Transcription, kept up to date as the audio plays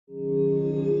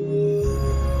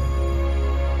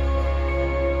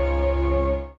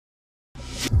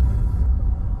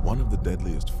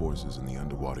deadliest forces in the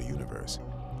underwater universe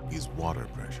is water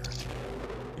pressure.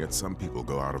 Yet some people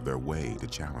go out of their way to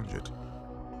challenge it.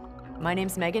 My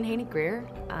name's Megan Haney-Greer.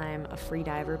 I'm a free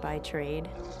diver by trade.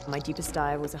 My deepest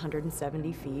dive was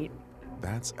 170 feet.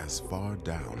 That's as far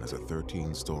down as a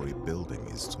 13-story building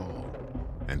is tall.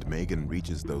 And Megan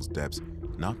reaches those depths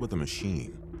not with a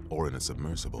machine or in a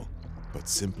submersible, but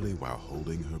simply while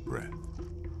holding her breath.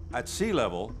 At sea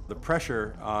level, the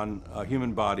pressure on a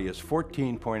human body is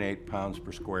 14.8 pounds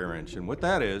per square inch. And what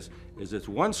that is it's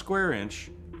 1 square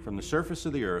inch from the surface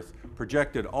of the Earth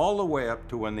projected all the way up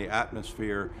to when the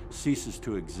atmosphere ceases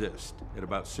to exist at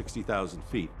about 60,000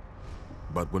 feet.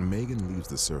 But when Megan leaves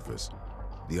the surface,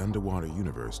 the underwater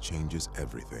universe changes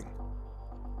everything.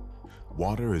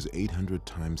 Water is 800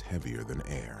 times heavier than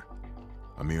air.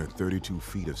 A mere 32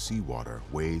 feet of seawater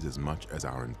weighs as much as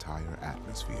our entire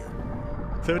atmosphere.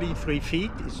 33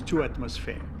 feet is 2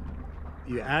 atmospheres.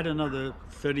 You add another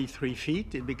 33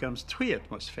 feet, it becomes 3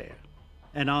 atmospheres,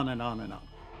 and on and on and on.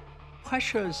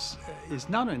 Pressure is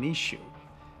not an issue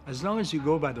as long as you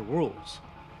go by the rules.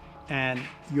 And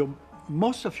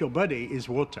most of your body is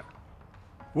water.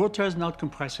 Water is not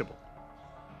compressible.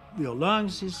 Your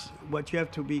lungs is what you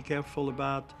have to be careful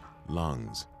about.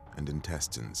 Lungs and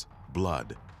intestines,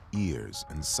 blood, ears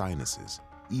and sinuses,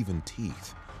 even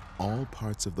teeth, all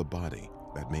parts of the body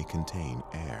that may contain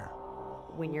air.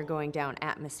 When you're going down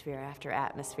atmosphere after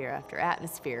atmosphere after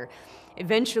atmosphere,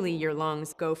 eventually your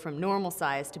lungs go from normal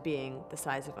size to being the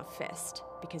size of a fist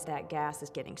because that gas is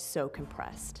getting so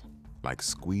compressed. Like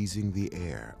squeezing the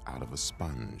air out of a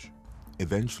sponge.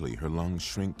 Eventually, her lungs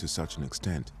shrink to such an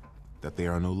extent that they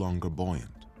are no longer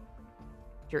buoyant.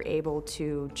 You're able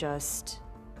to just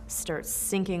start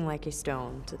sinking like a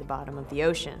stone to the bottom of the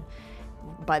ocean.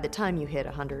 By the time you hit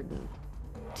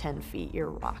 110 feet, you're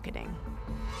rocketing.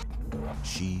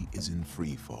 She is in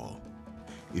free fall.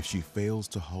 If she fails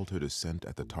to halt her descent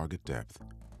at the target depth,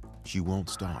 she won't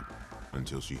stop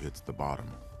until she hits the bottom.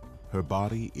 Her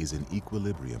body is in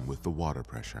equilibrium with the water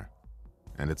pressure.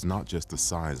 And it's not just the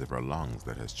size of her lungs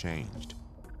that has changed.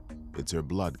 It's her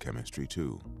blood chemistry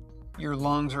too. Your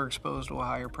lungs are exposed to a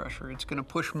higher pressure. It's going to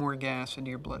push more gas into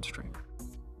your bloodstream.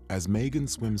 As Megan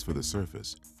swims for the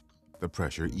surface, the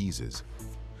pressure eases.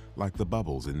 Like the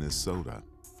bubbles in this soda,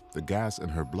 the gas in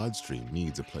her bloodstream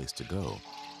needs a place to go,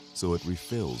 so it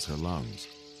refills her lungs.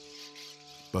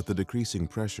 But the decreasing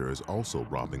pressure is also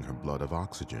robbing her blood of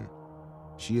oxygen.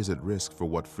 She is at risk for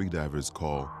what freedivers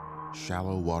call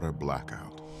shallow water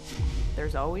blackout.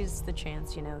 There's always the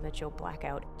chance, that you'll black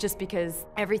out. Just because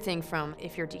everything from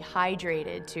if you're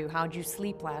dehydrated to how'd you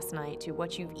sleep last night to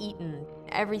what you've eaten,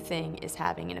 everything is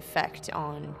having an effect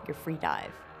on your free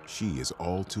dive. She is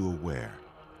all too aware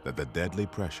that the deadly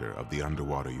pressure of the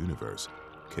underwater universe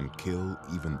can kill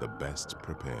even the best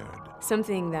prepared.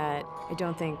 Something that I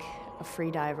don't think a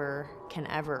free diver can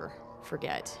ever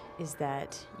forget is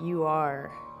that you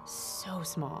are so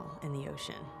small in the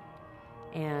ocean.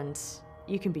 And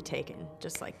you can be taken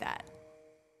just like that.